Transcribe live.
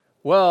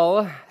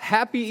Well,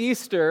 happy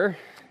Easter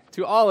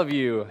to all of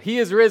you. He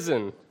is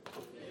risen.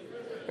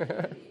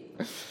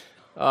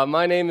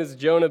 My name is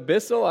Jonah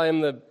Bissell. I am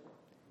the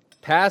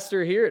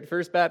pastor here at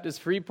First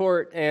Baptist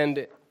Freeport,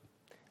 and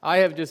I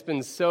have just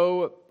been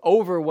so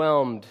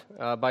overwhelmed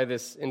by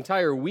this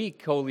entire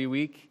week, Holy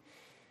Week,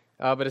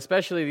 but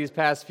especially these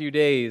past few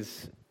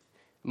days.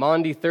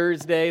 Maundy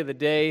Thursday, the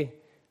day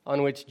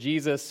on which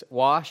Jesus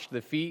washed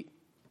the feet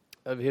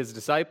of his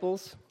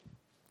disciples.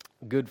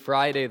 Good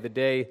Friday, the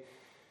day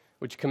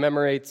which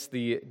commemorates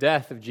the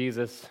death of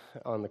Jesus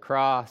on the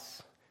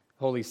cross.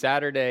 Holy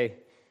Saturday,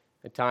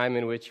 a time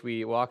in which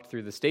we walked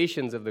through the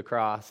stations of the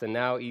cross, and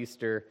now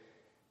Easter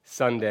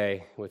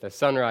Sunday with a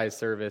sunrise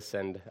service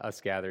and us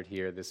gathered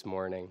here this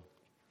morning.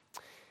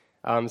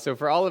 So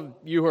for all of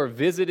you who are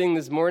visiting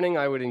this morning,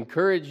 I would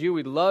encourage you,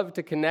 we'd love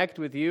to connect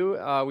with you.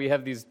 We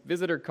have these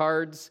visitor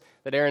cards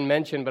that Aaron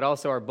mentioned, but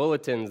also our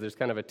bulletins. There's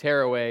kind of a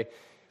tearaway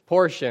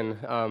portion,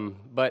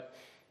 but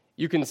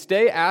you can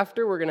stay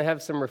after. We're going to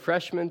have some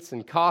refreshments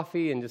and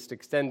coffee and just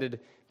extended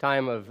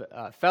time of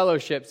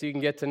fellowship so you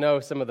can get to know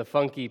some of the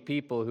funky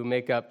people who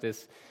make up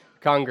this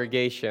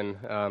congregation.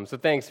 So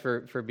thanks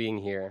for being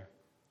here.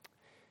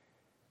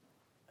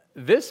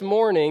 This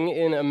morning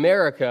in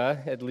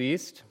America, at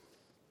least,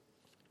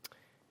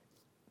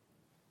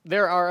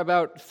 there are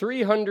about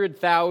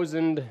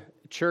 300,000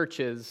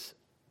 churches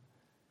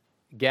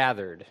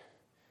gathered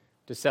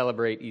to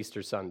celebrate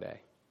Easter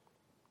Sunday.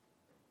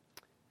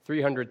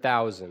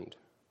 300,000.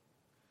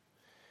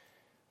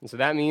 And so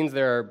that means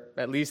there are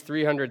at least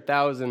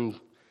 300,000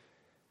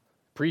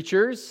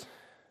 preachers,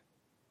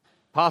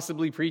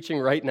 possibly preaching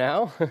right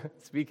now,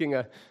 speaking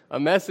a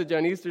message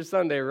on Easter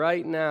Sunday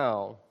right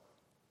now.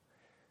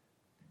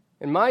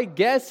 And my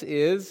guess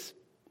is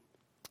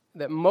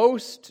that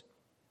most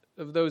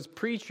of those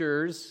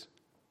preachers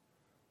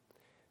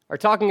are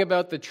talking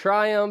about the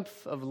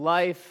triumph of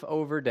life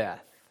over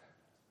death,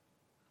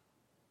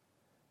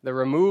 the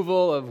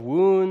removal of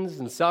wounds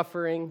and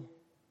suffering,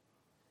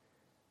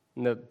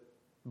 and the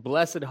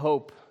blessed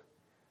hope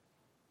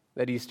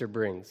that Easter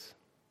brings.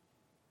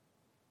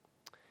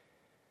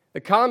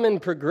 The common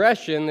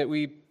progression that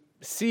we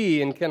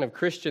see in kind of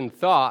Christian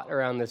thought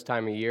around this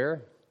time of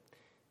year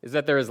is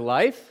that there is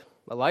life,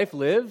 a life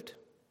lived,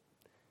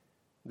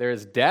 there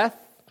is death,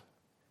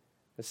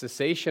 a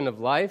cessation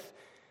of life,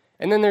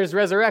 and then there's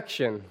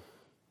resurrection,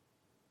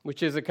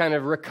 which is a kind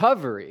of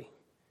recovery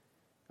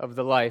of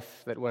the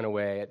life that went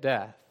away at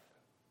death.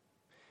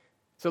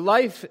 So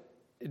life,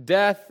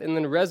 death, and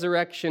then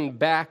resurrection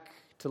back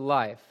to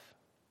life.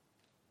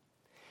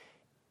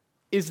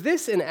 Is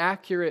this an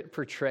accurate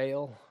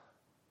portrayal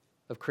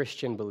of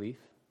Christian belief?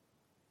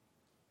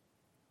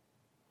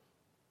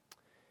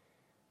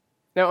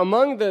 Now,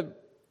 among the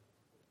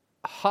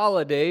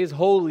holidays,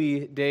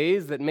 holy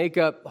days that make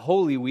up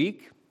Holy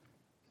Week,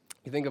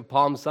 you think of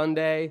Palm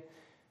Sunday,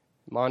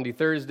 Maundy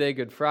Thursday,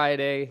 Good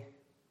Friday,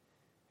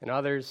 and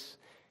others.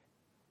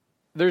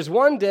 There's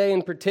one day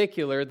in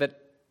particular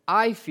that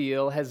I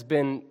feel has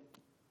been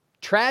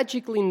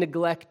tragically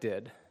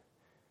neglected,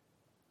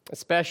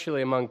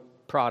 especially among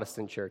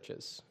Protestant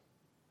churches,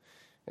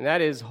 and that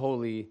is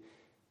Holy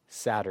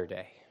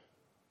Saturday.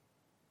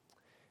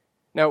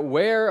 Now,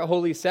 where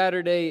Holy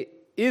Saturday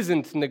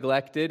isn't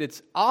neglected,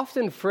 it's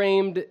often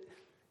framed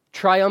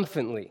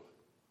triumphantly.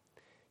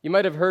 You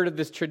might have heard of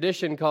this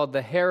tradition called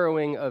the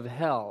harrowing of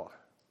hell.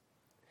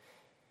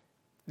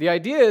 The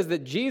idea is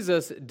that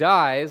Jesus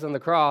dies on the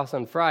cross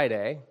on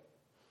Friday,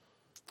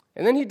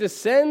 and then he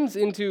descends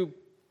into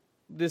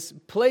this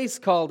place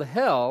called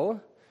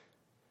hell,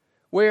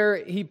 where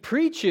he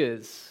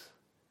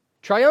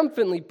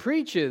triumphantly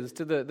preaches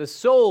to the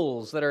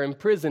souls that are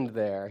imprisoned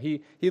there.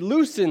 He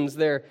loosens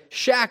their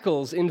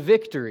shackles in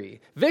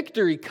victory.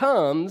 Victory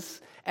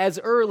comes as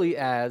early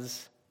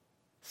as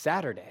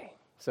Saturday,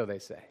 so they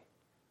say.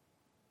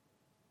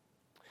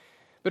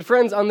 But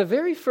friends, on the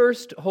very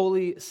first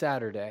Holy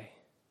Saturday,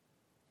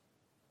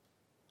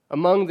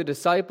 among the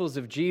disciples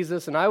of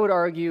Jesus, and I would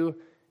argue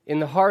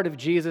in the heart of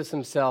Jesus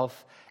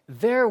himself,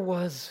 there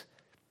was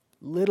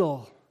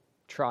little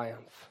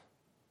triumph.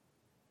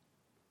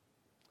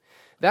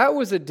 That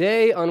was a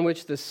day on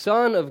which the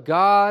Son of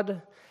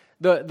God,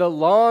 the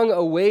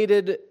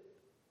long-awaited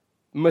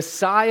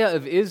Messiah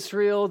of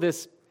Israel,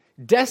 this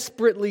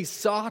desperately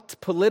sought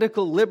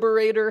political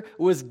liberator,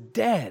 was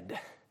dead.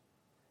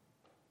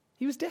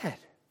 He was dead.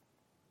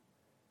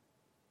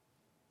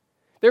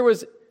 There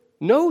was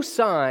no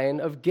sign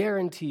of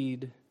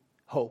guaranteed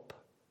hope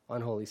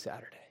on Holy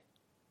Saturday.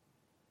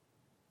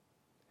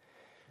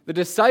 The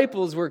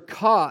disciples were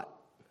caught,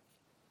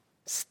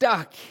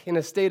 stuck in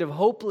a state of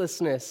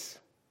hopelessness,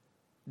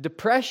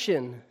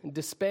 depression, and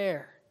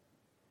despair.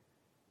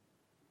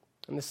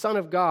 And the Son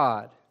of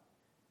God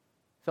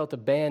felt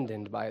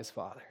abandoned by his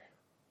Father.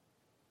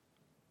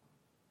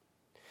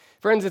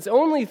 Friends, it's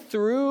only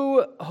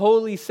through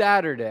Holy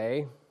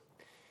Saturday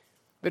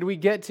that we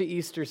get to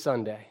Easter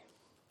Sunday.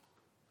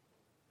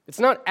 It's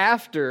not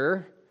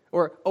after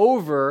or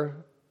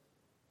over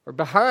or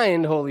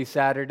behind Holy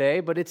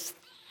Saturday, but it's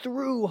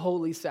through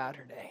Holy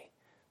Saturday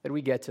that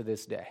we get to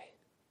this day.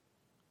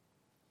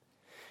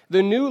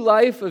 The new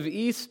life of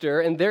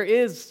Easter, and there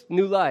is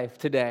new life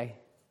today,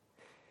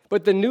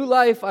 but the new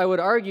life, I would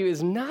argue,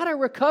 is not a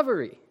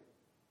recovery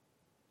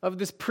of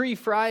this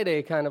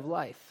pre-Friday kind of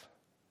life,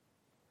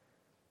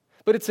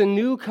 but it's a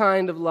new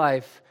kind of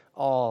life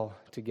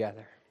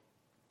altogether.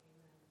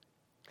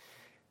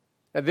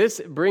 Now,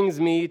 this brings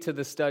me to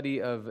the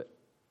study of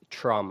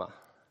trauma.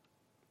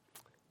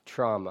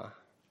 Trauma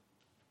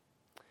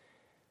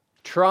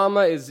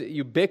is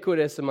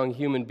ubiquitous among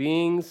human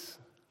beings.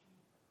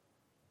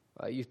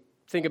 You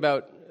think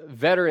about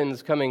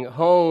veterans coming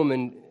home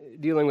and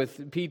dealing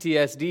with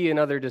PTSD and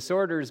other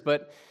disorders,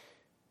 but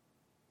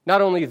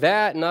not only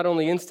that, not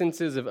only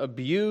instances of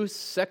abuse,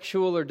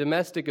 sexual or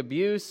domestic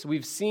abuse.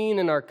 We've seen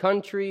in our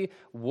country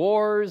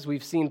wars,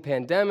 we've seen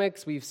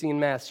pandemics, we've seen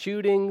mass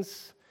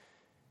shootings,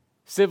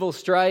 civil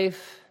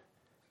strife,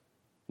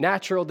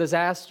 natural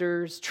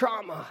disasters.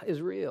 Trauma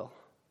is real.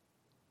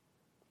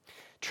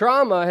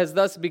 Trauma has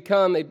thus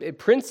become a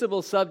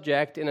principal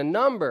subject in a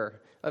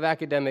number of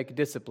academic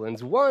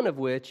disciplines, one of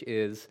which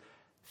is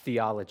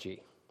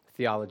theology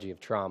of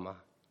trauma.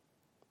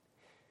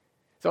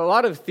 So a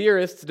lot of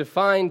theorists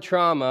define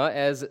trauma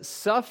as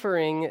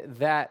suffering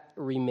that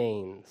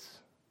remains.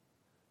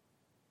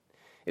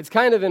 It's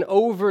kind of an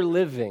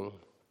overliving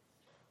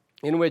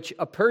in which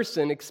a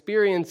person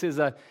experiences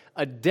a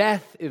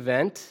death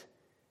event,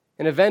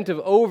 an event of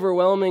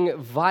overwhelming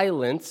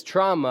violence,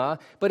 trauma,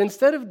 but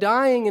instead of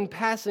dying and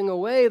passing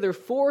away, they're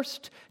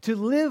forced to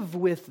live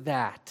with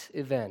that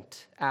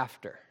event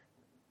after.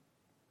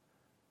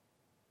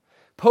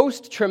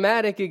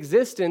 Post-traumatic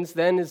existence,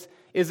 then,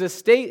 is a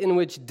state in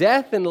which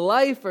death and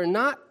life are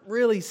not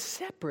really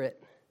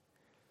separate,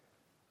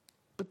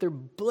 but they're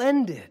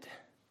blended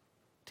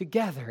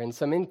together in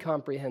some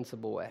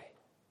incomprehensible way.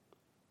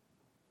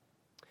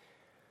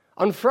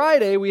 On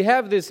Friday, we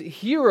have this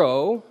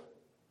hero,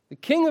 the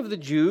King of the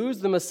Jews,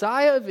 the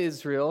Messiah of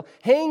Israel,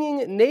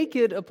 hanging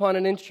naked upon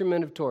an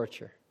instrument of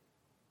torture.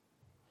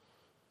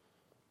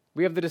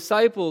 We have the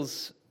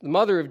disciples, the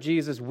mother of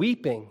Jesus,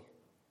 weeping.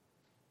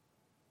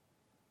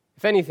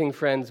 If anything,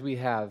 friends, we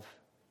have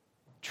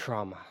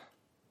trauma.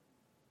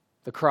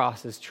 The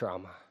cross is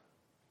trauma.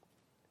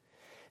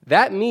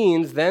 That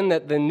means then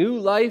that the new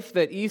life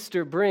that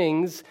Easter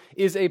brings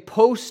is a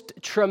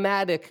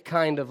post-traumatic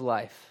kind of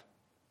life.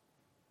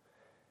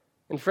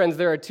 And friends,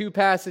 there are two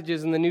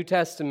passages in the New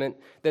Testament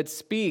that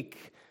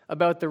speak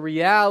about the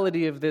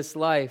reality of this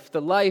life,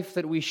 the life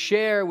that we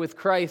share with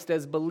Christ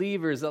as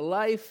believers, a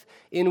life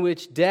in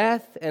which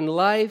death and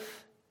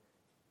life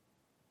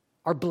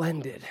are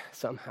blended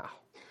somehow.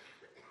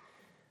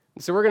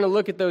 So we're going to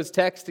look at those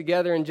texts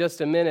together in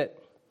just a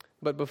minute.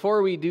 But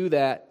before we do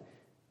that,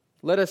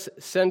 let us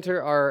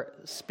center our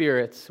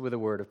spirits with a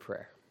word of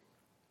prayer.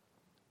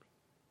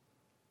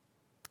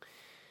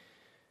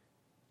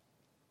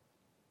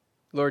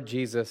 Lord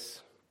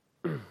Jesus,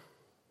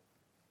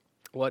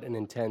 what an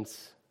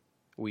intense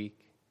week.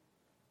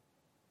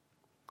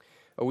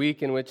 A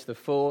week in which the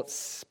full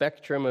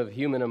spectrum of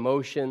human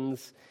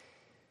emotions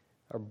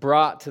are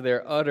brought to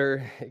their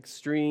utter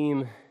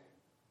extreme.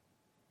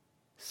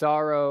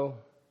 Sorrow,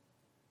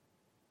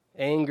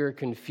 anger,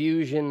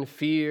 confusion,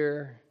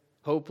 fear,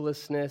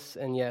 hopelessness,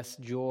 and yes,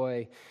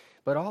 joy,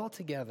 but all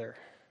together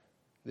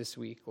this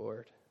week,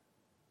 Lord.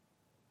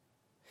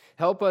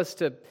 Help us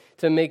to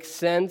make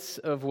sense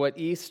of what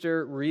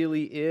Easter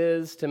really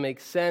is, to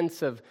make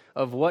sense of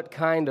what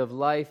kind of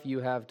life you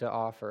have to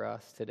offer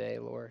us today,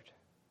 Lord.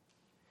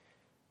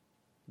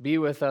 Be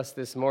with us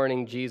this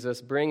morning,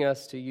 Jesus. Bring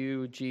us to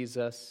you,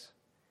 Jesus.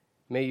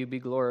 May you be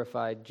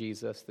glorified,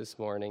 Jesus, this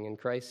morning. In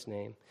Christ's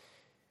name,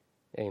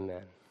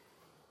 amen.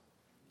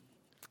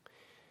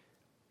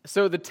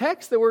 So the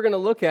texts that we're going to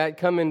look at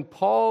come in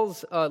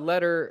Paul's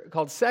letter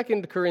called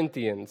 2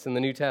 Corinthians in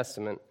the New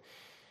Testament.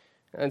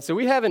 And so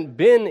we haven't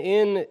been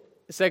in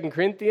 2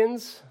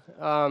 Corinthians.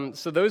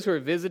 So those who are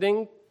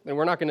visiting, and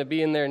we're not going to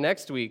be in there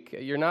next week,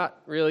 you're not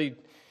really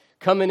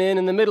coming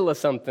in the middle of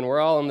something.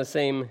 We're all on the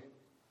same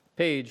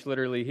page,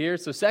 literally, here.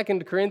 So 2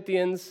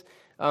 Corinthians,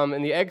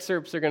 and the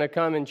excerpts are going to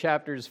come in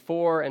chapters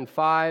 4 and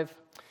 5.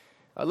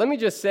 Let me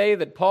just say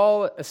that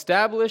Paul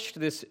established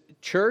this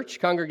church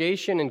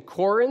congregation in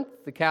Corinth,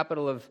 the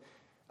capital of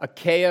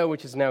Achaia,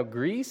 which is now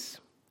Greece.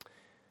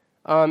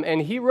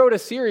 And he wrote a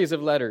series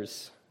of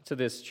letters to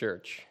this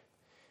church.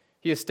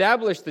 He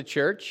established the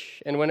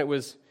church, and when it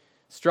was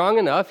strong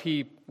enough,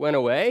 he went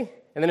away,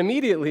 and then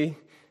immediately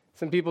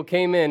some people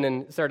came in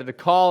and started to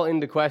call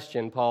into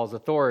question Paul's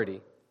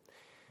authority.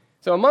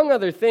 So among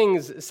other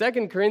things,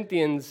 2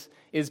 Corinthians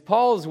is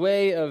Paul's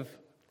way of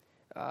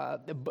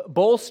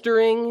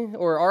bolstering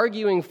or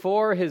arguing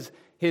for his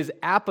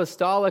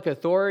apostolic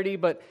authority,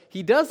 but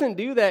he doesn't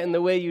do that in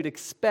the way you'd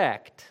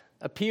expect,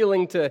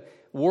 appealing to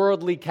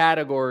worldly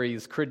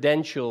categories,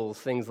 credentials,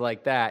 things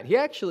like that. He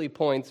actually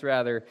points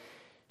rather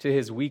to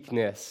his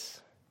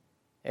weakness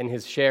and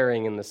his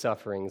sharing in the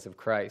sufferings of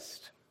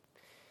Christ.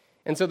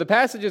 And so the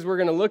passages we're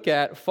going to look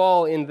at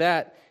fall in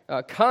that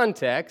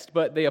context,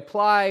 but they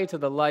apply to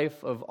the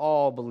life of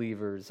all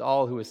believers,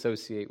 all who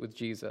associate with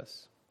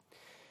Jesus.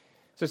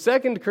 So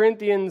 2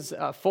 Corinthians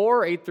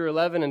 4, 8 through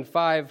 11, and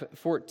 5,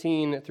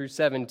 14 through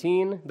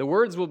 17. The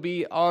words will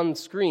be on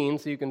screen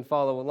so you can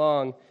follow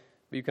along,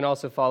 but you can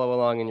also follow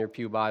along in your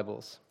pew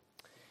Bibles.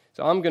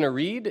 So I'm going to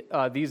read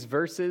these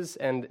verses,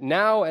 and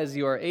now as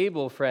you are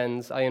able,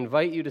 friends, I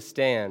invite you to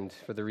stand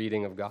for the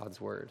reading of God's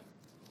Word.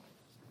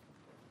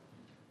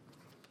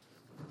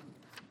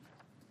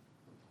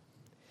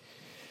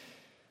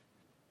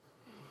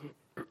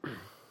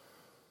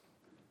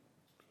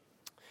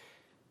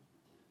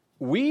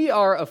 We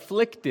are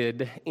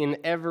afflicted in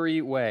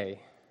every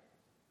way,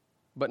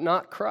 but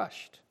not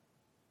crushed.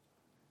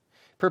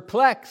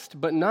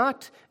 Perplexed, but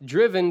not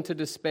driven to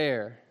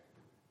despair.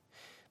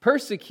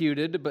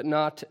 Persecuted, but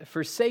not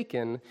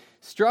forsaken.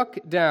 Struck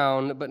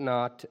down, but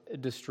not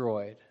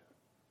destroyed.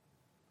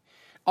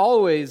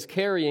 Always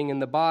carrying in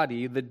the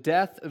body the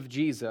death of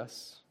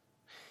Jesus,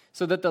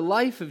 so that the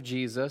life of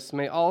Jesus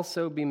may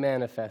also be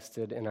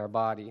manifested in our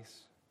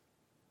bodies.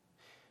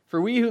 For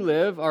we who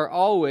live are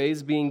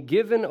always being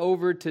given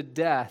over to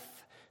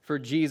death for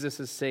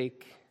Jesus'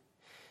 sake,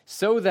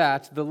 so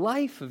that the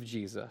life of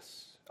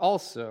Jesus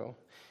also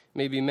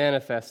may be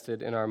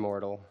manifested in our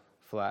mortal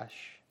flesh.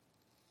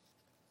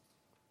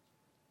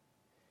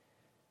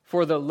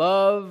 For the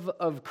love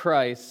of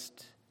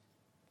Christ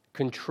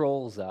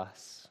controls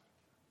us,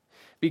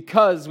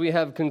 because we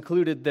have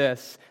concluded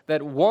this,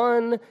 that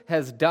one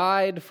has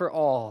died for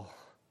all.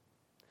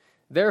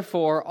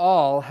 Therefore,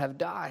 all have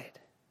died.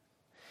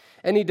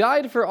 And he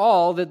died for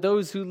all, that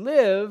those who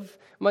live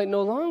might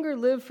no longer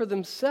live for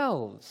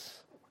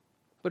themselves,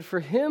 but for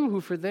him who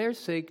for their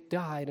sake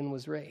died and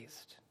was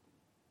raised.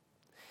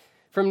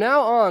 From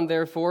now on,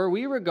 therefore,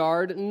 we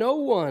regard no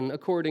one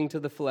according to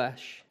the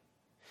flesh.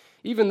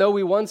 Even though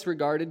we once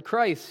regarded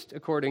Christ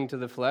according to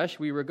the flesh,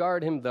 we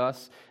regard him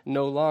thus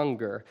no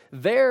longer.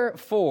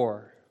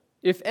 Therefore,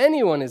 if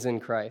anyone is in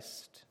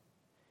Christ,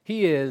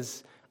 he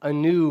is a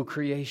new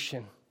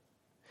creation.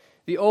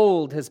 The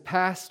old has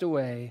passed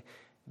away.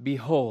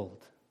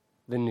 Behold,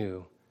 the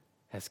new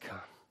has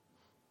come.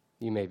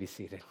 You may be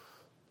seated.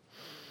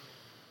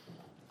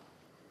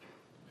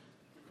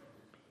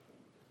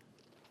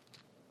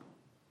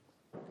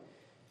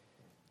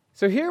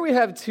 So here we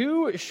have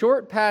two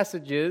short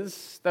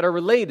passages that are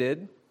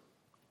related,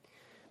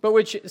 but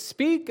which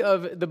speak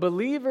of the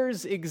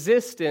believer's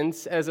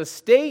existence as a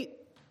state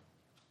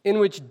in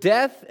which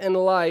death and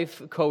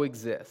life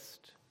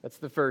coexist. That's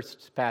the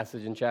first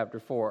passage in chapter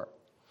 4.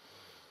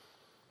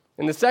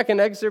 And the second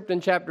excerpt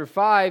in chapter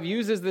 5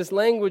 uses this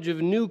language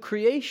of new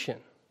creation.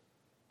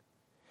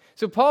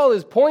 So Paul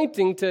is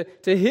pointing to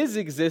his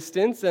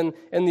existence and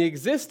the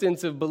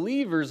existence of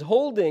believers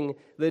holding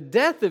the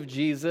death of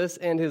Jesus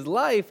and his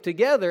life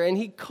together, and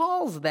he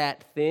calls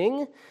that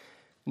thing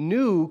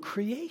new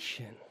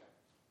creation,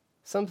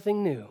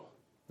 something new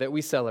that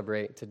we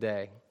celebrate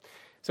today.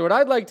 So what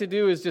I'd like to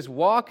do is just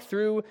walk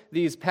through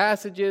these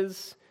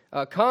passages,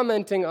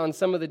 commenting on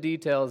some of the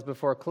details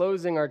before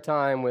closing our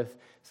time with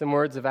some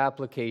words of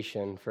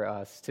application for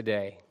us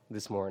today,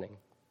 this morning.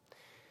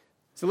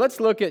 So let's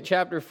look at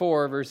chapter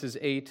 4, verses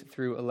 8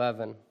 through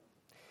 11.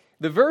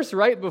 The verse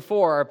right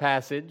before our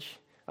passage,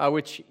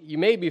 which you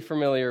may be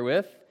familiar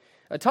with,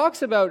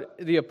 talks about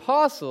the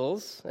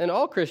apostles, and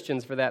all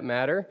Christians for that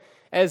matter,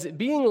 as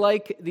being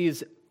like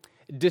these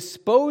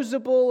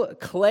disposable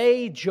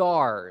clay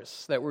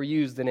jars that were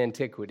used in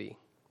antiquity.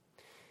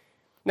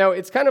 Now,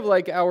 it's kind of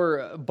like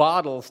our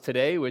bottles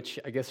today, which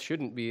I guess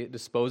shouldn't be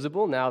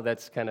disposable. Now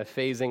that's kind of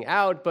phasing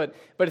out, but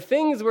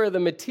things where the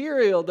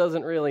material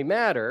doesn't really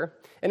matter.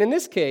 And in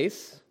this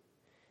case,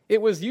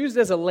 it was used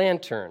as a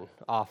lantern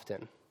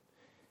often.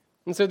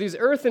 And so these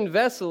earthen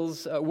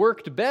vessels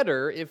worked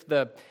better if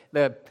the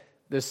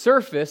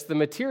surface, the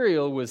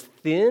material, was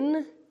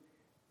thin,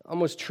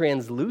 almost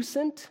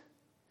translucent.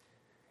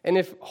 And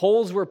if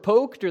holes were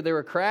poked or there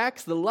were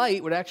cracks, the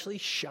light would actually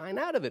shine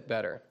out of it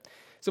better.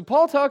 So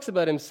Paul talks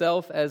about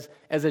himself as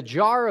a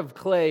jar of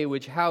clay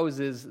which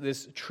houses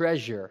this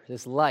treasure,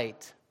 this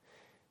light,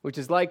 which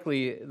is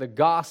likely the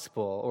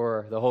gospel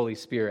or the Holy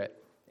Spirit,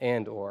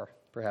 and or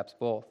perhaps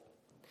both.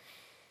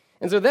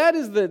 And so that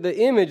is the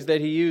image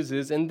that he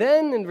uses. And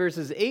then in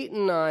verses 8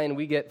 and 9,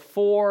 we get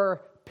 4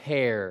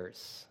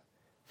 pairs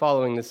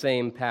following the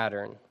same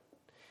pattern.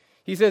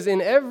 He says,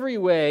 in every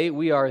way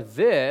we are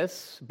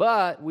this,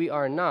 but we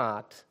are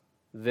not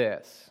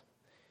this.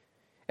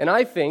 And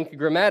I think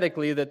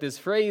grammatically that this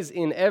phrase,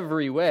 in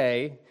every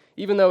way,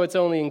 even though it's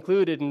only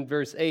included in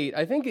verse 8,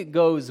 I think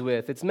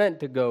it's meant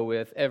to go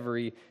with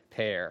every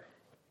pair.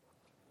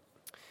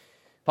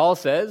 Paul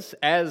says,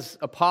 as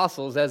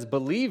apostles, as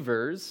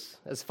believers,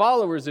 as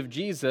followers of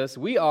Jesus,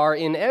 we are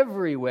in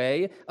every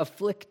way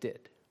afflicted.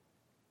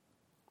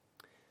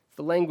 It's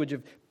the language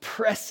of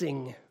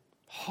pressing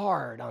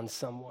hard on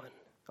someone,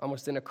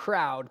 almost in a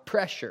crowd,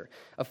 pressure,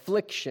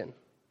 affliction.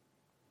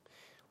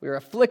 We are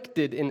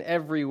afflicted in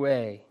every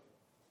way.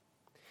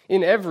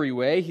 In every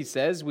way, he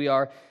says, we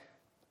are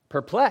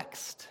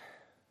perplexed,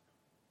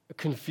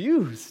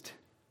 confused,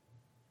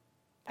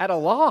 at a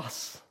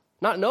loss,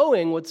 not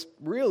knowing what's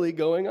really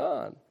going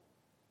on.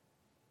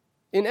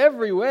 In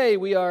every way,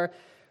 we are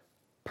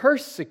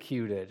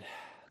persecuted.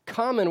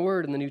 Common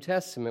word in the New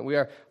Testament. We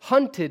are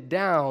hunted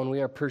down.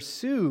 We are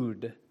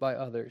pursued by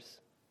others.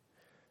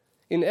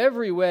 In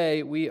every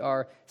way, we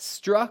are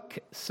struck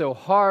so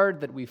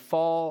hard that we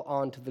fall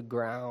onto the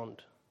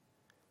ground.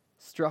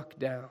 Struck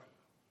down.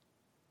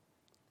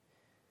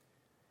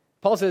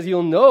 Paul says,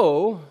 you'll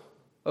know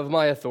of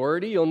my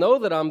authority. You'll know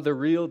that I'm the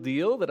real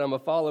deal, that I'm a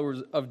follower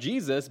of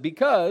Jesus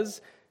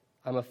because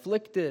I'm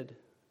afflicted,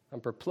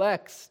 I'm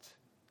perplexed,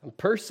 I'm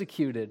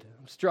persecuted,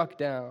 I'm struck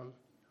down.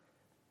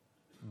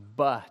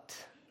 But,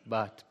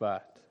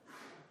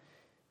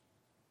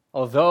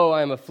 although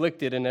I am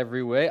afflicted in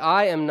every way,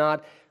 I am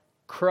not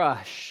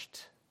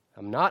crushed.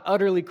 I'm not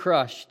utterly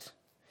crushed.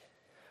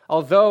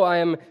 Although I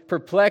am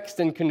perplexed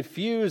and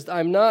confused,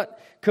 I'm not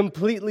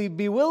completely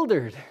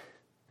bewildered.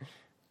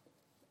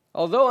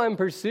 Although I'm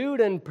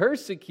pursued and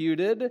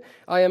persecuted,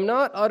 I am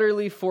not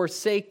utterly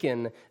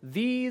forsaken.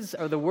 These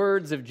are the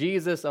words of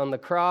Jesus on the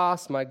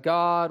cross. My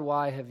God,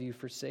 why have you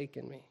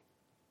forsaken me?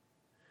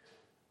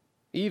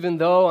 Even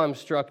though I'm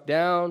struck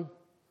down,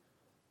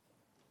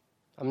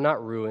 I'm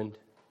not ruined.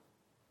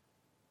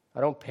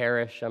 I don't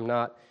perish. I'm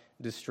not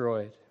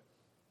destroyed.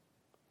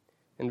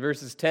 In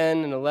verses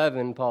 10 and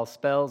 11, Paul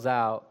spells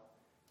out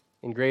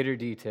in greater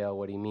detail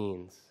what he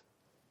means.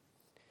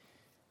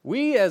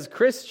 We as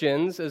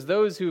Christians, as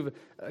those who've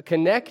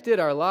connected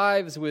our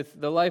lives with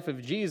the life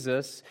of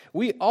Jesus,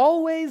 we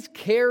always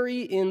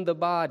carry in the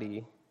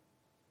body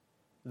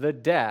the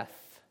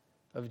death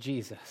of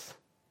Jesus.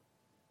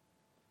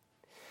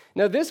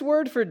 Now, this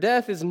word for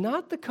death is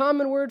not the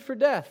common word for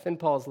death in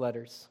Paul's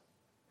letters.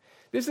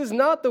 This is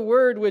not the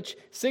word which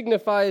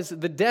signifies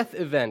the death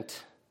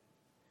event,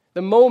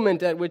 the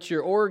moment at which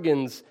your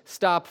organs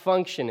stop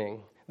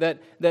functioning.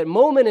 That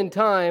moment in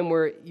time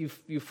where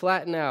you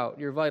flatten out,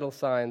 your vital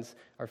signs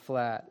are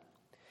flat.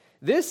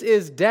 This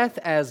is death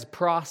as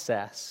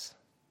process.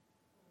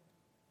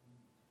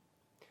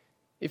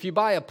 If you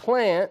buy a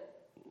plant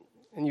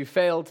and you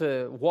fail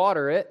to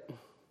water it,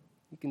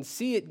 you can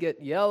see it get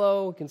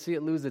yellow, you can see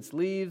it lose its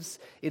leaves.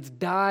 It's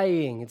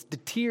dying, it's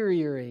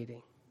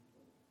deteriorating.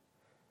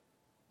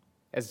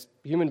 As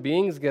human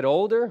beings get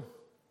older,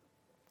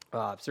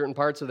 certain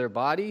parts of their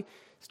body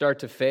start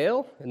to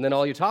fail, and then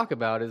all you talk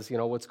about is,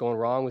 what's going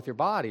wrong with your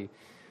body.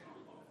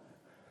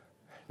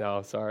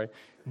 No, sorry.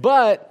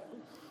 But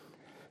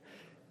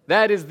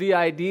that is the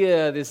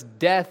idea, this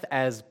death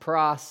as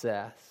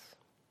process.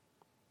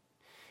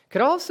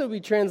 Could also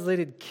be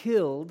translated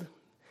killed,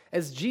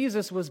 as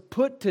Jesus was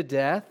put to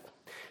death.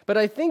 But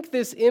I think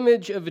this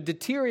image of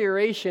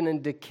deterioration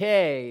and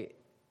decay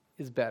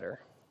is better.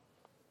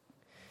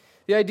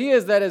 The idea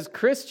is that as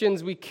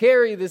Christians, we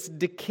carry this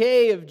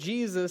decay of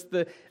Jesus,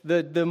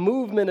 the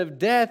movement of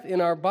death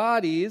in our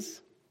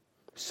bodies,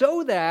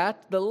 so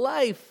that the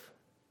life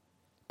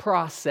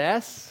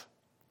process,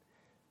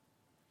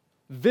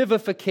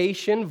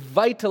 vivification,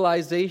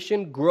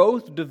 vitalization,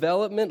 growth,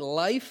 development,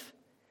 life.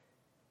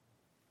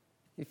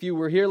 If you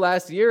were here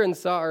last year and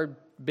saw our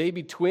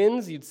baby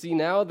twins, you'd see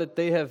now that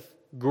they have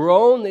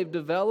grown, they've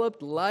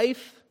developed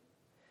life.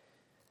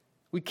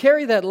 We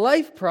carry that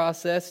life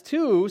process,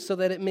 too, so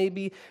that it may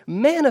be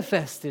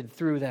manifested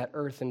through that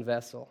earthen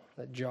vessel,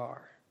 that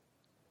jar.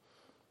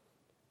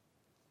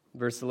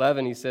 Verse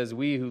 11, he says,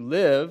 we who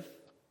live,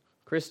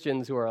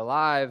 Christians who are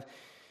alive,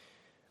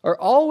 are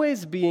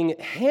always being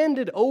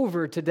handed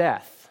over to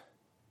death.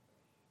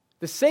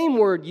 The same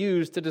word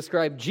used to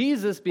describe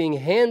Jesus being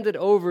handed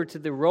over to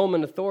the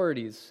Roman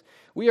authorities.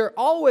 We are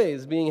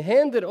always being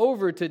handed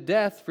over to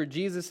death for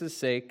Jesus'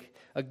 sake,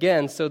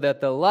 again, so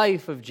that the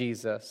life of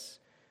Jesus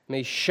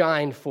may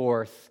shine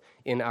forth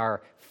in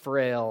our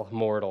frail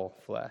mortal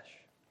flesh.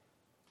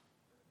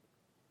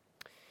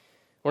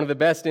 One of the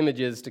best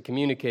images to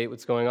communicate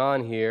what's going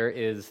on here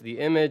is the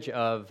image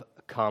of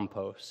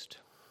compost.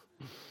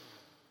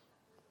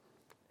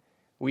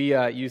 We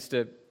used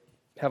to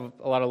have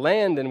a lot of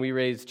land, and we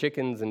raised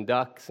chickens and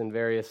ducks and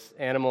various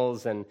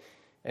animals, and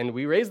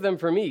we raised them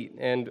for meat.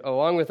 And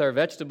along with our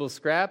vegetable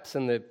scraps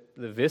and the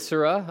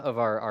viscera of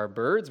our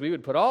birds, we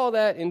would put all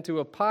that into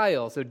a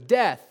pile. So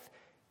death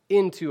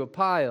into a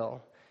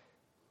pile.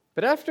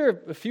 But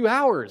after a few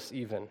hours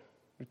even,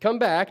 we'd come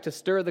back to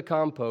stir the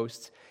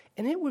compost,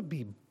 and it would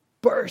be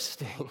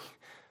bursting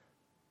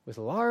with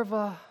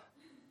larvae,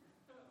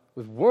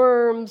 with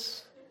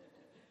worms.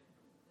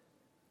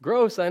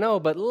 Gross, I know,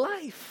 but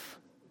life.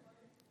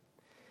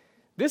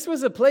 This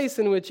was a place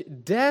in which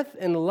death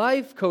and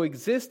life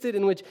coexisted,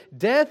 in which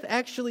death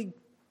actually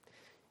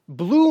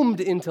bloomed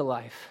into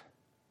life.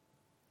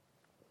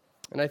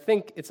 And I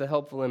think it's a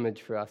helpful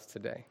image for us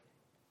today.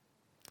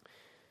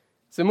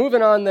 So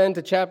moving on then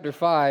to chapter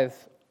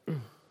 5,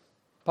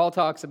 Paul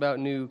talks about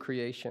new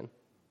creation.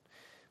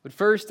 But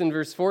first in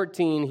verse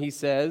 14 he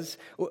says,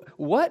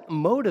 what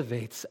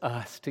motivates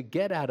us to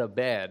get out of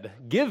bed,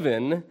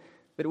 given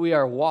that we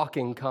are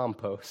walking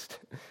compost?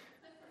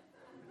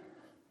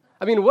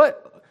 I mean,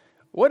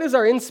 what is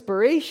our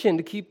inspiration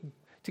to keep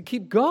to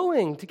keep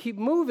going, to keep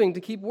moving,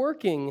 to keep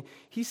working.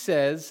 He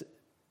says,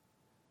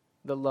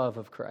 the love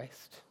of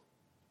Christ.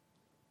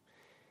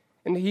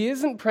 And he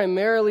isn't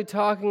primarily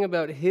talking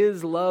about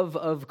his love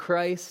of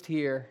Christ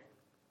here.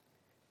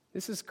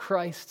 This is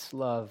Christ's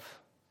love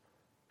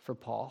for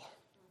Paul.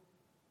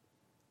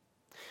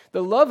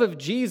 The love of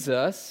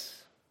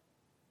Jesus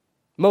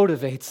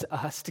motivates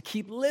us to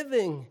keep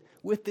living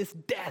with this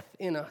death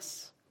in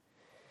us.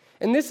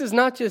 And this is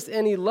not just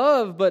any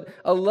love, but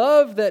a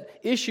love that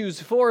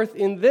issues forth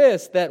in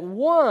this, that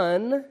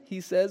one,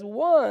 he says,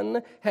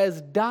 one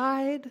has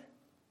died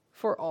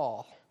for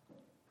all.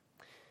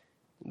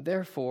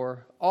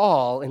 Therefore,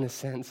 all, in a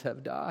sense,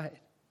 have died.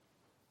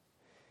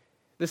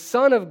 The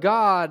Son of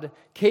God,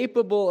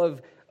 capable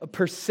of a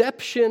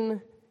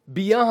perception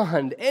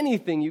beyond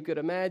anything you could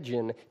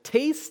imagine,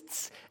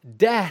 tastes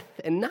death,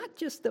 and not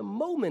just the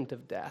moment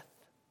of death,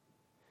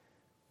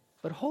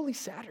 but Holy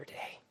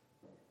Saturday,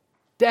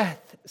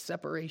 death,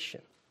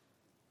 separation.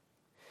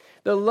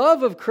 The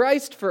love of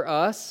Christ for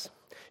us,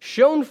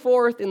 shown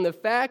forth in the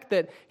fact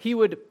that he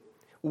would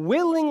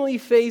willingly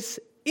face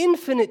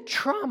infinite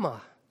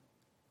trauma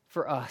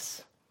for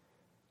us,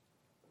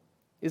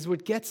 is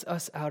what gets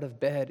us out of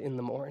bed in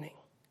the morning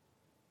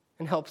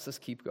and helps us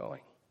keep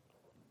going.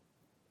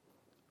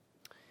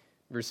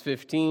 Verse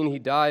 15, he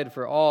died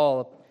for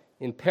all,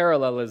 in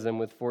parallelism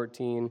with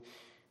 14,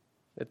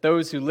 that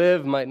those who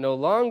live might no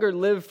longer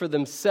live for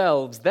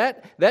themselves.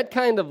 That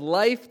kind of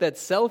life, that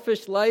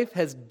selfish life,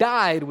 has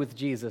died with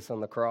Jesus on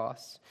the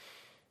cross.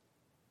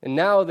 And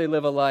now they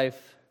live a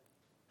life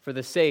for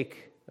the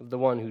sake of the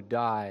one who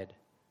died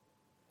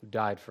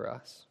for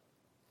us.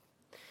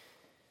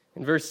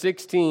 In verse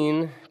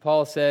 16,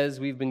 Paul says,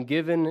 we've been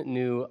given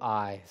new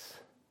eyes.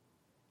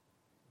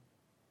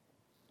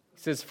 He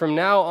says, from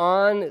now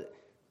on,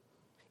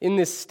 in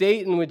this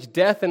state in which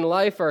death and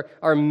life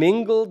are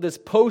mingled, this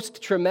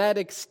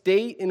post-traumatic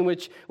state in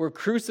which we're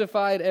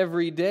crucified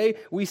every day,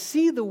 we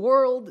see the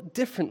world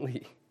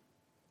differently.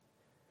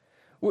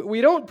 We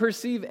don't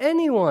perceive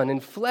anyone in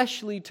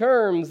fleshly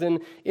terms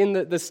and in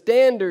the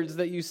standards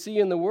that you see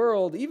in the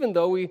world. Even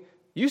though we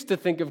used to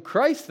think of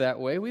Christ that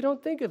way, we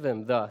don't think of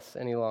him thus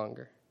any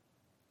longer.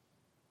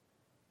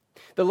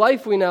 The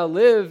life we now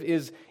live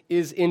is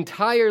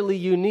entirely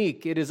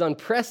unique. It is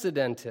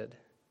unprecedented.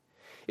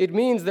 It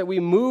means that we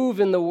move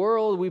in the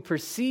world, we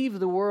perceive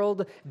the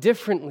world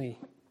differently,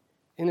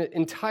 in an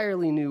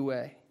entirely new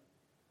way.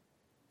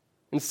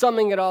 And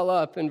summing it all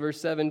up in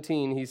verse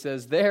 17, he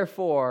says,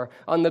 therefore,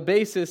 on the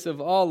basis of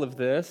all of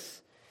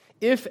this,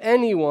 if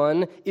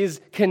anyone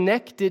is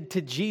connected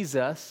to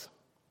Jesus,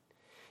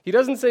 he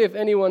doesn't say if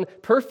anyone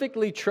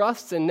perfectly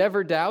trusts and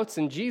never doubts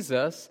in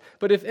Jesus,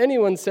 but if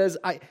anyone says,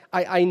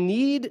 I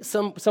need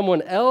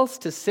someone else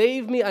to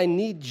save me, I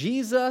need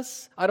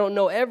Jesus, I don't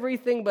know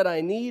everything, but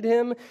I need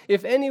him.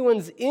 If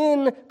anyone's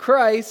in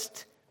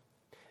Christ,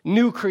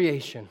 new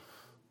creation.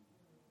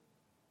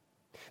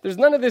 There's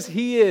none of this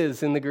he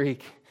is in the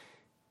Greek.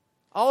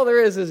 All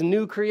there is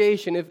new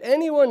creation. If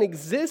anyone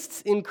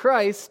exists in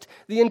Christ,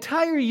 the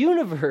entire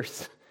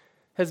universe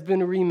has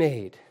been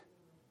remade.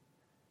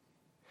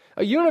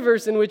 A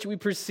universe in which we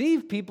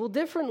perceive people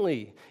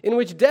differently, in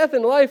which death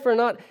and life are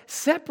not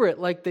separate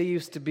like they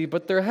used to be,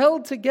 but they're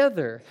held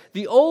together.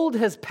 The old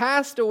has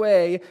passed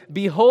away.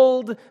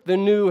 Behold, the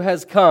new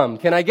has come.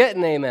 Can I get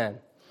an amen?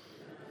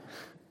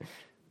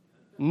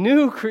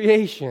 New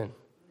creation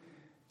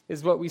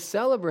is what we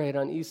celebrate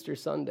on Easter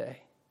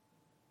Sunday.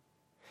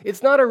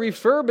 It's not a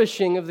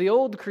refurbishing of the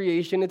old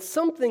creation. It's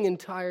something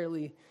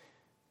entirely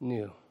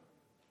new.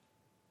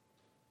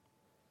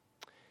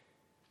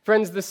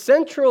 Friends, the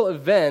central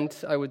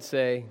event, I would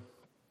say,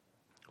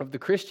 of the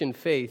Christian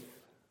faith,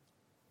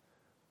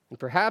 and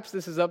perhaps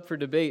this is up for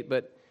debate,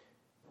 but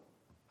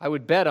I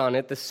would bet on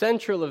it, the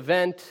central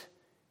event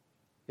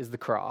is the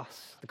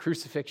cross, the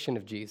crucifixion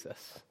of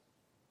Jesus.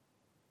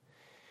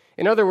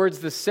 In other words,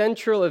 the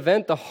central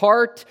event, the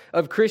heart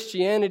of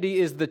Christianity,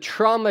 is the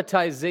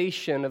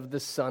traumatization of the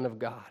Son of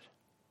God.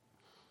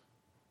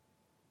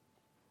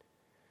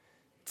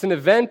 It's an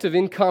event of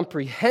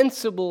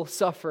incomprehensible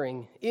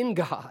suffering in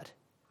God.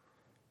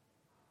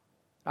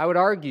 I would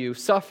argue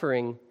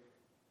suffering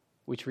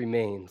which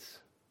remains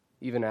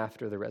even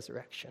after the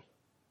resurrection.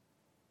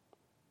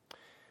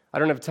 I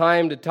don't have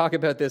time to talk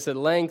about this at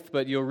length,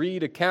 but you'll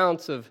read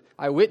accounts of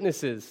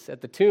eyewitnesses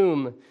at the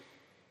tomb.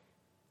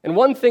 And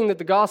one thing that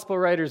the gospel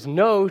writers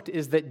note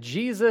is that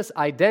Jesus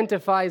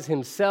identifies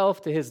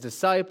himself to his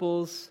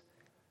disciples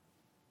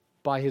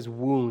by his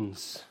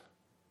wounds,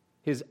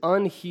 his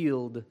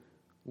unhealed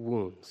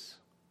wounds.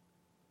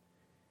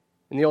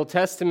 In the Old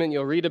Testament,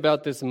 you'll read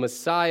about this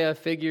Messiah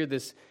figure,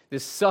 this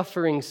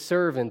suffering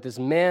servant, this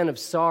man of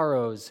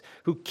sorrows,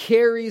 who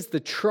carries the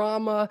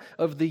trauma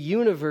of the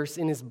universe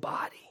in his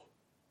body.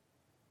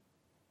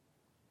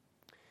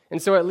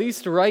 And so at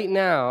least right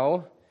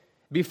now,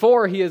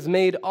 before he has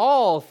made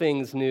all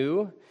things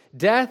new,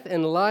 death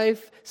and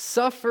life,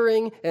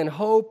 suffering and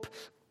hope,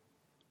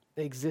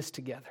 they exist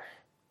together.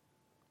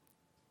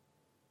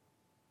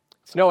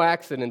 It's no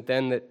accident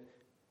then that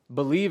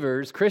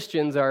believers,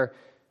 Christians, are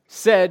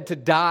said to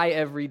die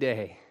every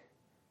day,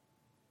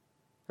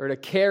 or to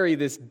carry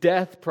this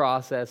death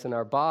process in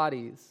our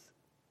bodies.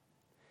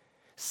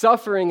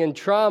 Suffering and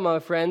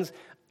trauma, friends,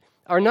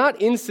 are not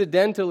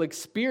incidental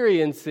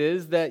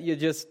experiences that you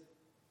just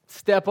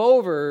step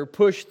over, or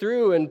push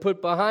through, and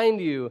put behind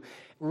you.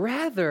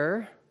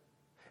 Rather,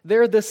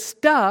 they're the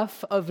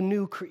stuff of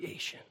new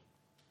creation.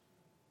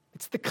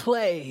 It's the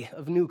clay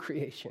of new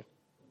creation.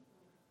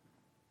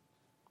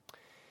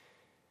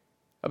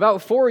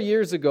 About 4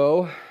 years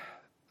ago,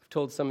 I've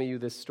told some of you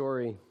this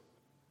story.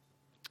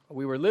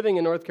 We were living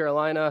in North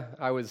Carolina.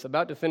 I was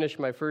about to finish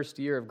my first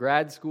year of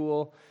grad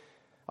school.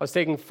 I was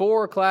taking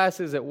 4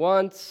 classes at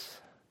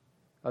once.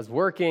 I was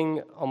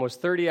working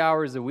almost 30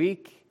 hours a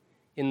week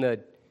in the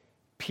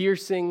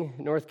piercing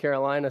North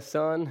Carolina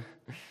sun.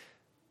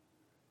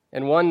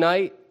 And one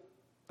night,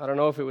 I don't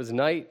know if it was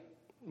night,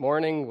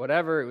 morning,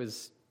 whatever, it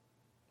was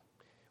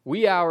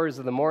wee hours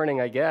of the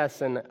morning, I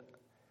guess, and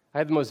I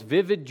had the most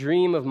vivid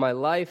dream of my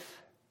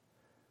life.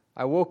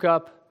 I woke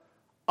up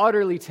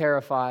utterly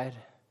terrified,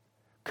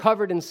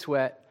 covered in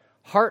sweat,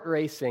 heart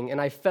racing, and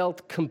I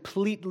felt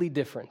completely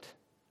different.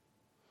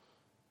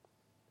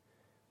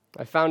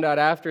 I found out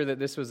after that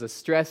this was a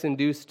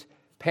stress-induced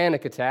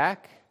panic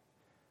attack,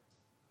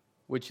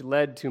 which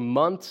led to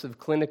months of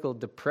clinical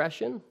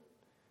depression,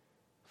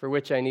 for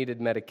which I needed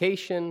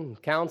medication,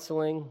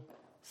 counseling,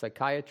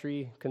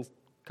 psychiatry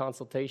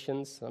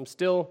consultations. I'm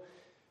still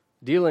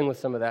dealing with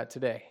some of that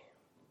today.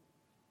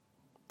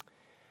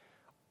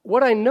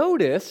 What I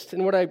noticed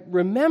and what I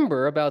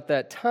remember about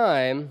that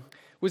time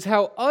was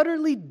how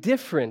utterly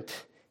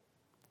different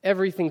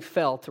everything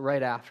felt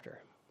right after.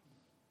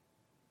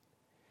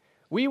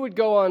 We would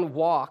go on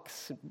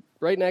walks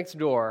right next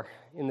door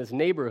in this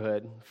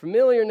neighborhood,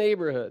 familiar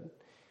neighborhood.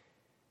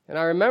 And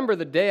I remember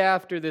the day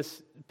after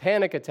this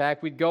panic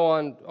attack, we'd go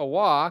on a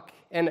walk,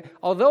 and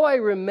although I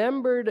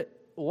remembered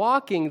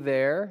walking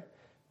there,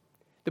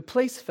 the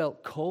place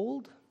felt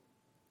cold,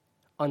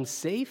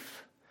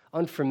 unsafe,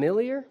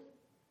 unfamiliar.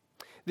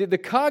 The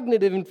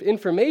cognitive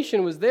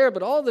information was there,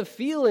 but all the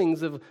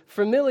feelings of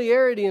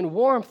familiarity and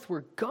warmth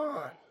were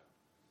gone.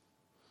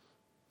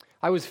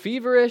 I was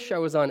feverish, I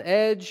was on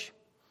edge,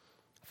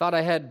 I thought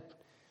I had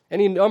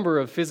any number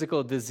of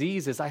physical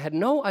diseases. I had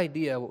no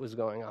idea what was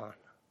going on.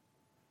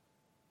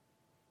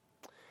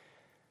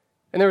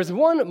 And there was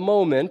one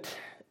moment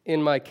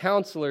in my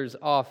counselor's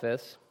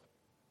office,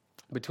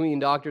 between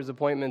doctor's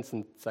appointments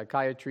and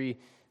psychiatry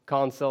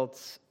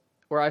consults,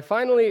 where I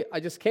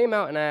just came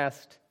out and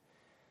asked,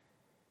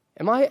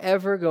 am I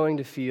ever going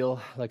to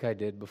feel like I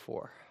did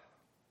before?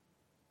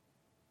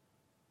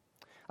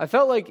 I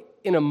felt like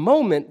in a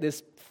moment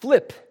this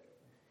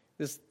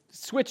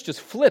switch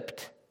just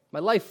flipped. My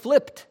life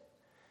flipped.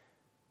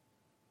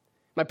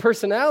 My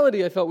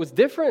personality, I felt, was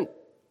different.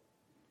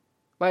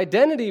 My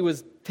identity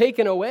was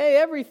taken away.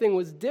 Everything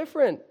was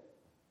different.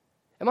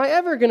 Am I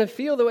ever going to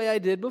feel the way I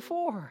did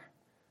before?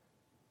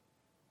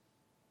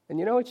 And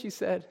you know what she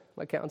said,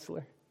 my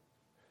counselor?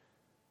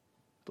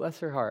 Bless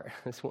her heart,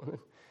 this woman.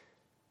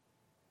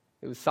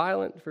 It was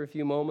silent for a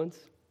few moments.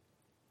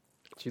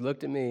 She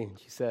looked at me and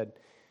she said,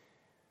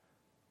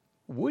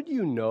 would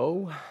you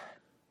know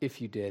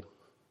if you did?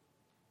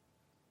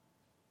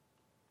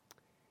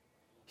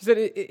 She said,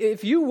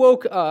 if you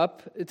woke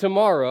up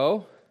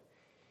tomorrow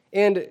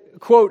and,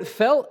 quote,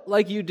 felt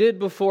like you did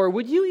before,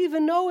 would you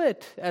even know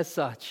it as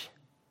such?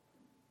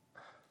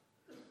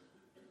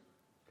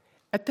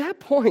 At that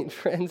point,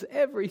 friends,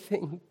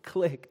 everything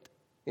clicked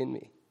in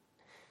me.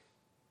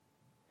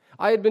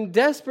 I had been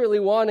desperately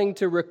wanting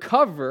to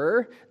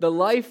recover the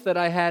life that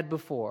I had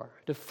before,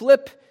 to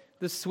flip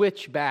the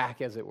switch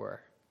back, as it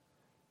were.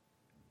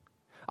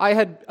 I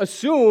had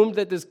assumed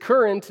that this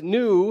current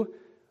new,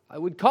 I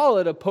would call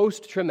it a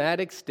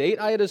post-traumatic state,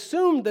 I had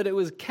assumed that it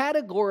was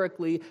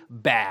categorically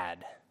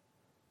bad,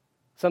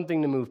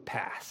 something to move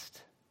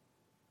past.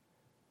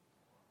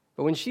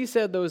 But when she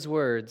said those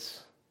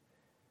words,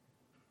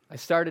 I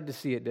started to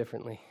see it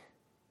differently.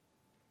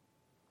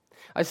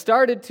 I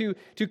started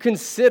to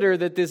consider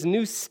that this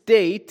new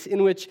state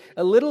in which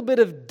a little bit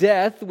of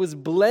death was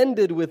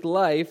blended with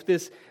life,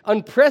 this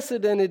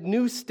unprecedented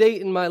new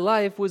state in my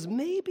life, was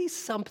maybe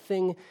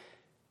something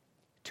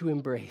to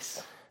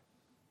embrace.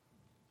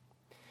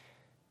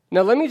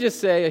 Now, let me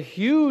just say a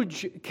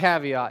huge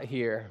caveat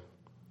here,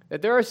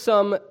 that there are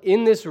some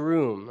in this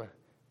room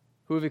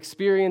who have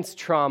experienced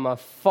trauma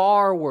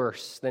far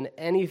worse than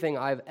anything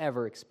I've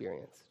ever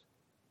experienced.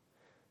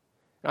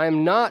 I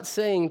am not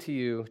saying to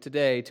you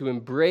today to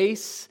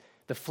embrace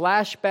the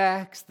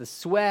flashbacks, the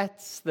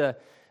sweats, the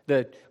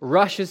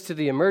rushes to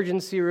the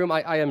emergency room.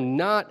 I am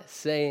not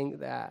saying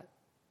that.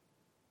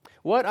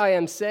 What I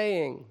am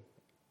saying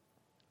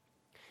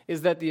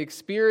is that the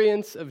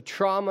experience of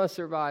trauma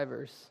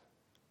survivors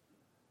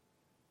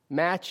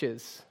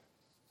matches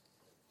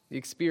the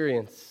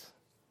experience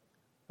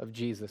of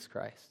Jesus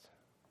Christ.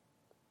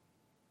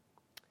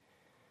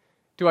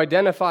 To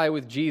identify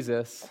with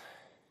Jesus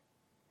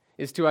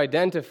is to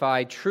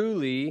identify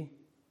truly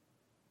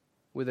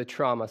with a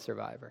trauma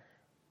survivor.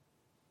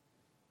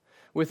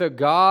 with a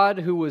God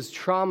who was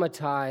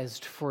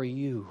traumatized for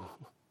you.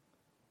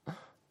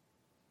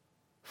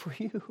 For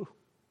you.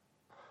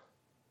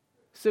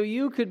 So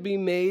you could be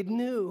made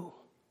new.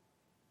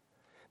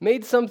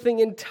 Made something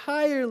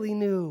entirely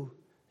new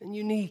and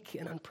unique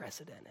and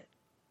unprecedented.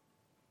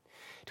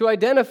 To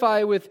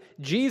identify with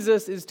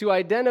Jesus is to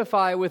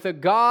identify with a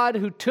God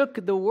who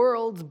took the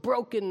world's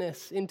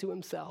brokenness into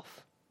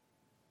himself.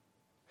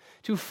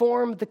 To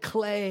form the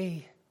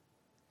clay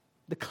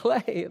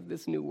of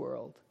this new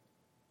world.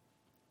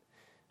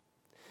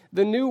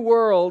 The new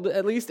world,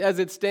 at least as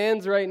it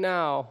stands right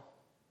now,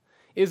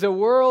 is a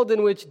world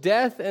in which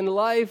death and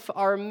life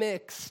are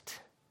mixed.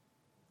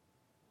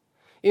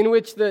 In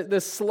which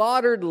the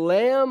slaughtered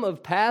lamb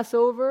of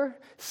Passover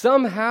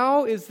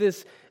somehow is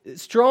this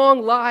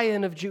strong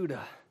lion of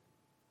Judah.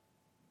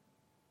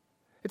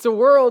 It's a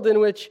world in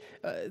which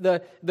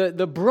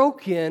the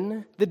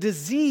broken, the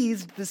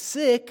diseased, the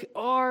sick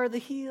are the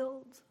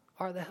healed,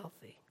 are the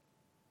healthy.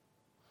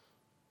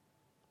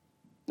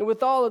 And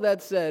with all of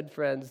that said,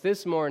 friends,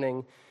 this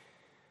morning,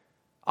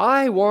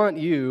 I want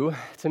you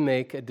to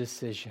make a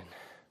decision.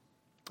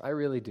 I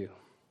really do.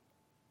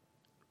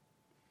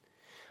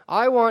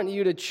 I want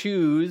you to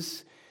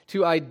choose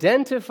to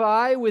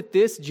identify with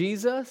this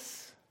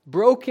Jesus,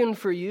 broken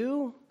for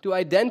you, to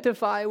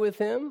identify with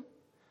him.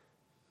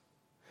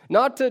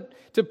 Not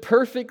to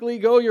perfectly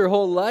go your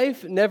whole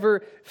life,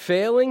 never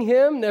failing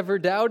him, never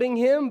doubting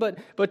him,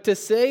 but to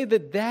say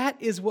that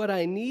is what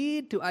I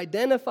need to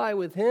identify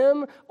with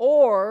him,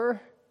 or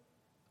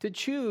to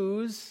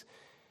choose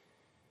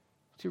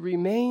to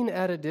remain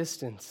at a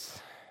distance.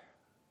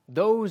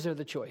 Those are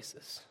the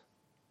choices.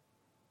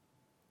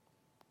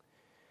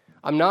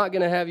 I'm not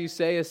going to have you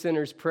say a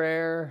sinner's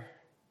prayer,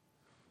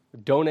 or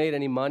donate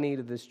any money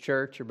to this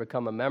church, or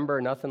become a member,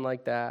 nothing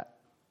like that.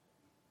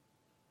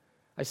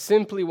 I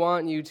simply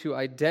want you to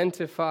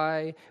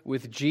identify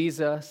with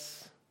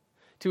Jesus,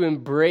 to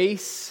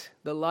embrace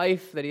the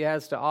life that he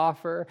has to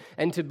offer,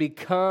 and to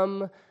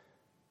become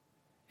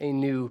a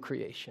new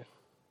creation.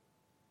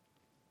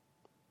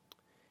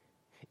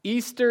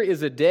 Easter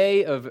is a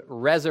day of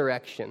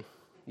resurrection.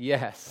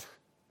 Yes.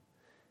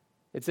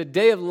 It's a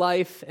day of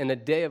life and a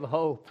day of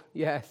hope.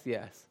 Yes,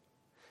 yes.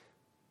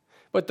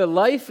 But the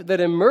life that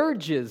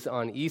emerges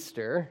on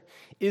Easter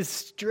is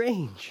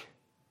strange,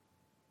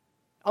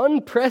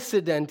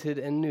 unprecedented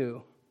and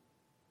new.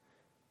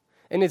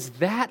 And it's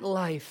that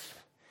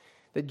life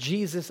that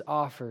Jesus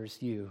offers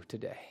you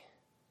today.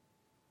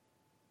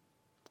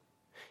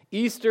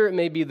 Easter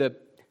may be the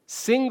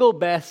single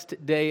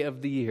best day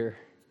of the year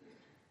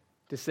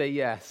to say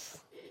yes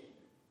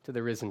to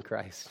the risen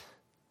Christ.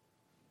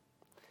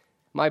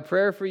 My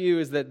prayer for you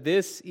is that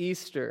this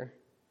Easter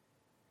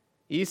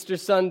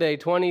Sunday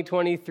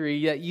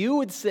 2023, that you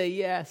would say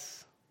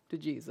yes to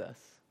Jesus.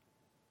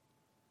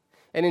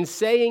 And in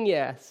saying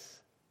yes,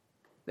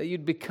 that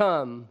you'd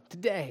become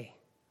today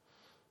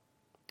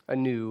a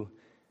new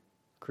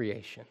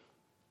creation.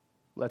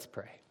 Let's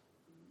pray.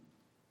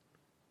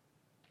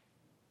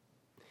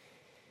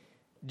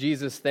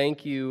 Jesus,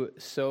 thank you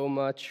so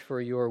much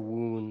for your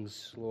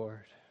wounds,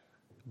 Lord.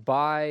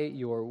 By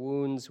your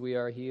wounds we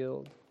are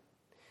healed.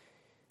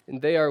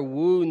 And they are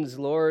wounds,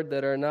 Lord,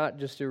 that are not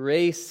just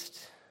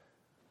erased,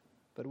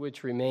 but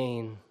which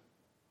remain.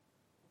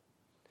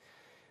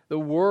 The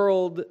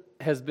world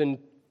has been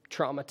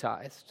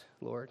traumatized,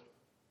 Lord.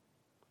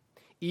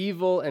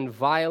 Evil and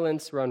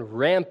violence run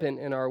rampant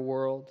in our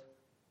world.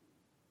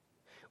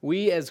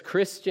 We as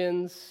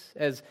Christians,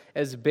 as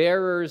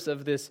bearers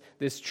of this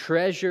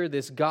treasure,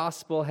 this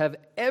gospel, have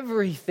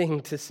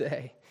everything to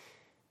say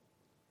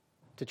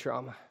to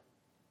trauma.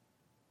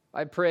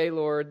 I pray,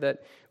 Lord,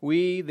 that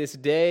we this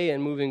day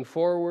and moving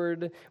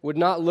forward would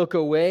not look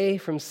away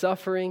from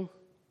suffering,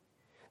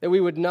 that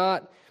we would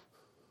not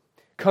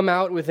come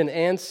out with an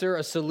answer,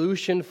 a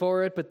solution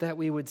for it, but that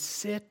we would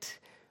sit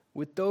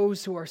with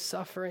those who are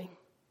suffering,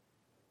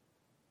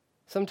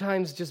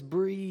 sometimes just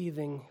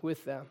breathing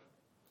with them,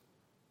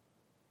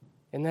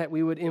 and that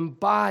we would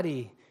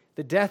embody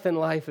the death and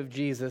life of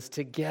Jesus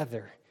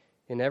together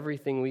in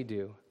everything we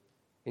do.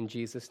 In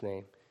Jesus'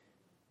 name,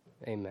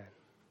 amen.